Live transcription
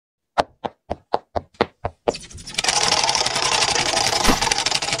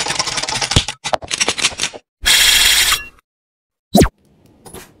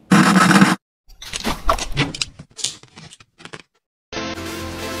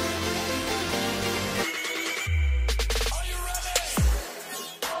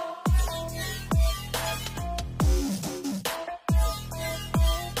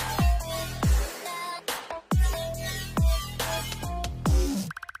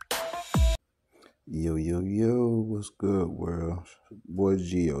Yo, what's good, world? Boy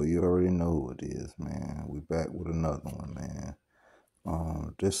Gio, you already know who it is, man. We back with another one, man.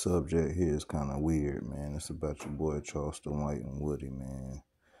 This subject here is kind of weird, man. It's about your boy Charleston White and Woody, man.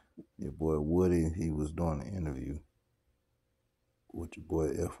 Your boy Woody, he was doing an interview with your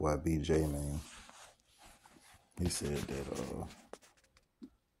boy FYBJ, man. He said that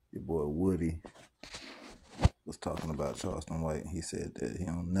your boy Woody was talking about Charleston White. He said that he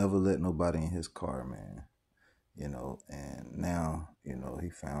don't never let nobody in his car, man. You know, and now, you know, he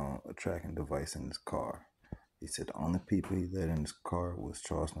found a tracking device in his car. He said the only people he let in his car was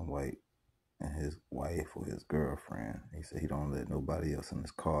Charleston White and his wife or his girlfriend. He said he don't let nobody else in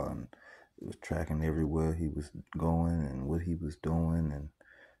his car, and it was tracking everywhere he was going and what he was doing and,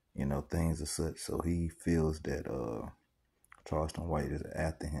 you know, things as such. So he feels that Charleston White is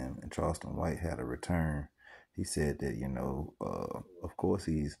after him, and Charleston White had a return. He said that, you know, of course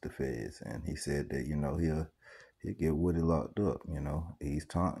he's the feds, and he said that, you know, he'll get Woody locked up, you know. He's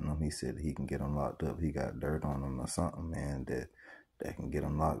taunting him. He said he can get him locked up. He got dirt on him or something, man, that can get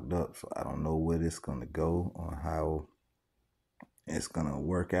him locked up. So I don't know where it's going to go or how it's going to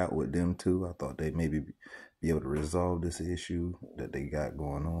work out with them two. I thought they maybe be able to resolve this issue that they got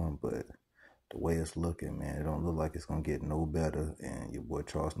going on, but the way it's looking, man, it don't look like it's going to get no better. And your boy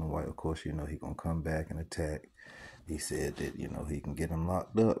Charleston White, of course, you know, he going to come back and attack. He said that, you know, he can get him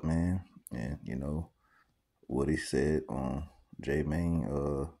locked up, man. And, you know, what he said on J-Main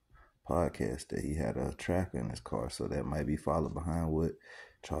podcast, that he had a tracker in his car. So that might be followed behind what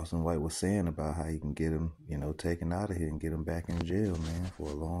Charleston White was saying about how he can get him, you know, taken out of here and get him back in jail, man, for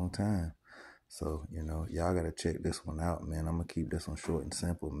a long time. So, you know, y'all got to check this one out, man. I'm going to keep this one short and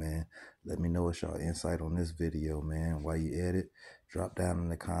simple, man. Let me know what's y'all insight on this video, man. While you at it, drop down in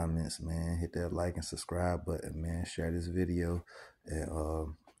the comments, man. Hit that like and subscribe button, man. Share this video. And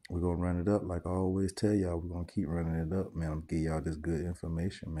we're going to run it up like I always tell y'all. We're going to keep running it up, man. I'm going to give y'all this good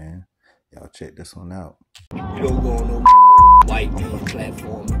information, man. Y'all check this one out. You don't go on no white man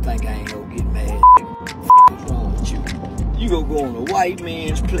platform and think I ain't gonna get mad. What's wrong with you? You gonna go on a white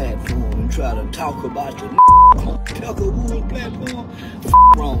man's platform and try to talk about the on Peckerwood platform?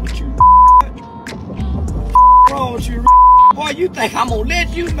 Wrong with you? Wrong with you? Boy, you think I'm gonna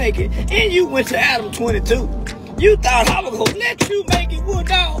let you make it? And you went to Adam 22. You thought I was gonna let you make it, Wood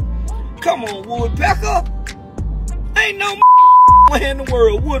Dog? Come on, Woodpecker. Ain't no in the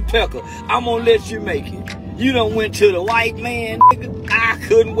world, Woodpecker. I'm gonna let you make it. You done went to the white man, nigga. I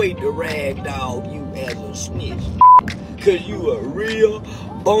couldn't wait to rag dog you as a snitch. Cause you a real,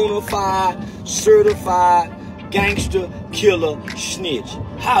 bona fide, certified, gangster, killer snitch.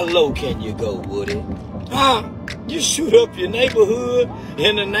 How low can you go, Woody? Huh? You shoot up your neighborhood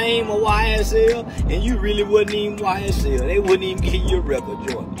in the name of YSL, and you really wasn't even YSL. They wouldn't even give you a record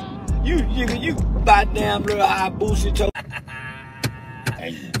joint. You by damn little high boosted toe.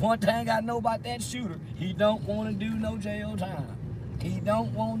 One thing I know about that shooter, he don't want to do no jail time. He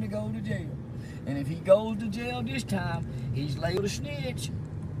don't want to go to jail. And if he goes to jail this time, he's labeled a snitch.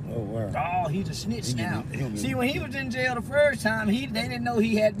 Oh, wow. Oh, he's a snitch now. See, when he was in jail the first time, they didn't know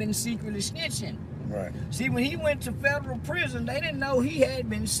he had been secretly snitching. Right. See, when he went to federal prison, they didn't know he had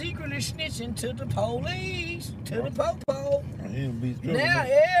been secretly snitching to the police, to the po-po. Now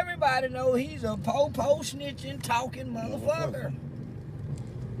everybody know he's a po-po snitching, talking motherfucker.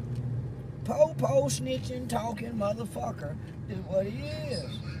 Po-po snitching, talking motherfucker is what he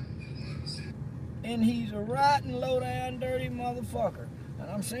is. And he's a rotten, low-down, dirty motherfucker. And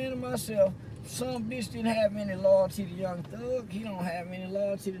I'm saying to myself, some bitch didn't have any loyalty to Young Thug. He don't have any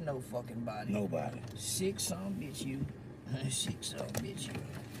loyalty to no fucking body. Nobody. Sick son bitch, you. Sick son bitch, you.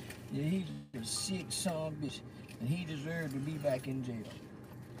 Yeah, he's a sick son bitch. And he deserved to be back in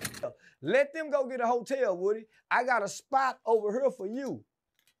jail. Let them go get a hotel, Woody. I got a spot over here for you.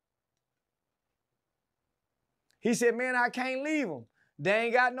 He said, man, I can't leave them. They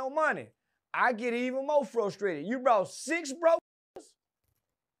ain't got no money. I get even more frustrated. You brought 6 brokers?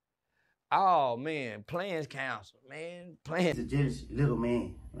 Oh, man, plans counsel, man. Plans. He's a jealous little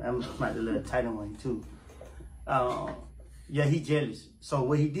man. I'm like the little tighter one, too. Yeah, he jealous. So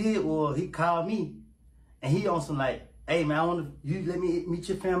what he did was he called me, and he on some like, hey, man, I want you let me meet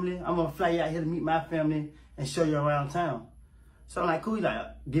your family. I'm going to fly you out here to meet my family and show you around town. So I'm like, cool. He like,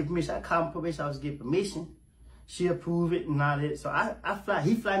 give permission. I called him probation office to get permission. She approved it and all that. So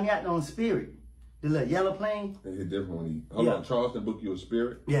he fly me out there on Spirit. The little yellow plane. It's different when he, hold on, Charleston booked you a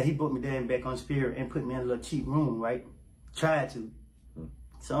Spirit? Yeah, he booked me there and back on Spirit and put me in a little cheap room, right? Tried to.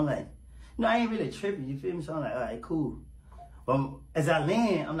 So I'm like, no, I ain't really tripping, you feel me? So I'm like, all right, cool. But as I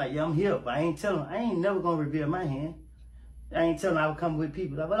land, I'm like, yeah, I'm here, but I ain't telling him, I ain't never gonna reveal my hand. I ain't telling I would come with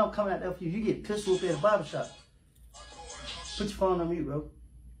people. Like, well, I'm coming out there for you. You get pistol whipped at a barbershop. Put your phone on mute, bro.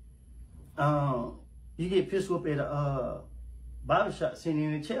 You get pistol whipped at a barbershop sitting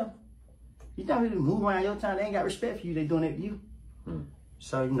in a chair. You don't really move around your time. They ain't got respect for you. They doing that to you.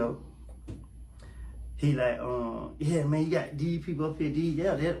 So, you know, he like, yeah, man, you got these people up here,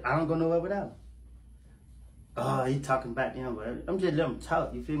 yeah, I don't go nowhere without them. He talking about them, but I'm just letting him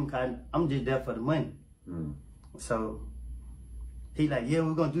talk, you feel me? Cause I'm just there for the money. So, he like, yeah,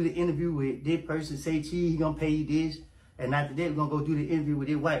 we're gonna do the interview with this person, say he gonna pay you this. And after that, we're gonna go do the interview with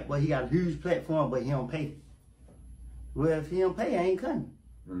this white boy. He got a huge platform, but he don't pay. Well, if he don't pay, I ain't coming.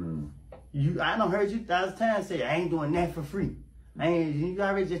 I done heard you 1,000 times say, I ain't doing that for free. You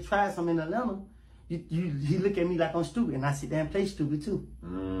already just tried something in Atlanta. He look at me like I'm stupid, and I sit there and play stupid too.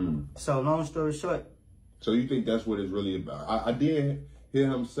 So long story short. So you think that's what it's really about? I did hear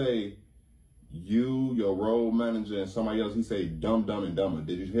him say, you, your role manager, and somebody else, he say dumb, dumb, and dumber.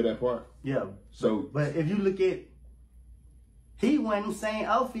 Did you hear that part? Yeah. So, but if you look at, he wearing them same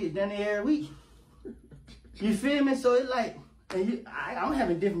outfits down there every week. You feel me? So it's like, and I'm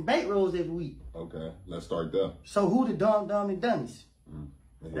having different bankrolls every week. Okay, let's start there. So who the dumb, and dummies?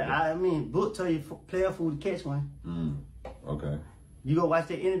 I mean, book tell you player fool to catch one. Okay. You go watch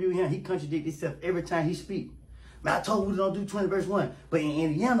that interview with him, he contradicts himself every time he speak. Man, I told you don't do 20 verse 1. But in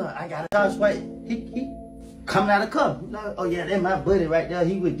Indiana, I got a Charles White. He coming out of cup. Like, oh yeah, that's my buddy right there.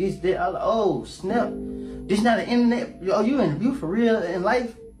 He with this, that. I was like, oh, snap. This not the internet. Oh, you for real in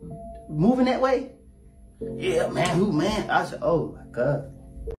life? Moving that way? Yeah, man, who, man? I said, oh my God.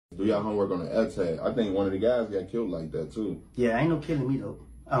 Do y'all homework on the ad tag? I think one of the guys got killed like that too. Yeah, ain't no killing me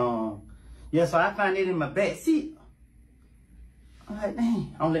though. Yeah, so I find it in my back seat. I'm like,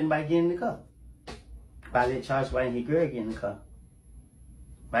 dang, I don't let anybody get in the car. But I let Charles White and his girl get in the car.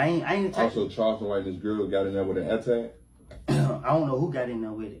 But I ain't the type. Also, Charleston White and his girl got in there with an ad tag? I don't know who got in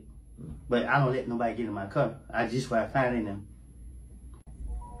there with it. But I don't let nobody get in my car. I just where I find in them.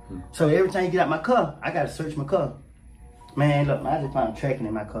 So every time you get out my car, I gotta search my car. Man, look, I just found tracking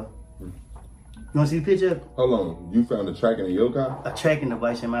in my car. You wanna see the picture? Hold on, you found a tracking in your car? A tracking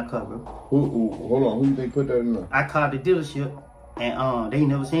device in my car, bro. Hold on, who you think put that in there? I called the dealership, and they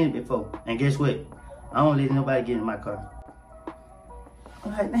never seen it before. And guess what? I don't let nobody get in my car.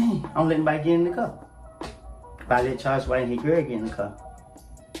 I'm like, dang, I don't let nobody get in the car. But I let Charles White and his girl get in the car.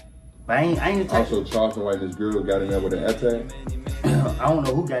 But I ain't the type. Also, Charleston White and his girl got in there with an ad tag? I don't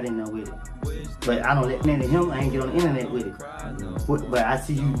know who got in there with it. But I don't let none of him, I ain't get on the internet with it. But I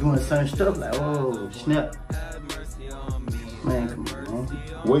see you doing certain stuff like, oh, snap. Man, come on, man.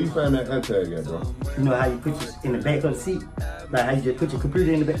 Where you found that ad tag at, bro? You know how you put your in the back of the seat? Like how you just put your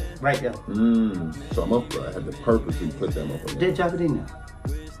computer in the back? Right there. So I had to purposely put them up on there. Just drop it in there.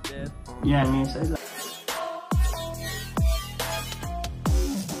 You know what I mean? So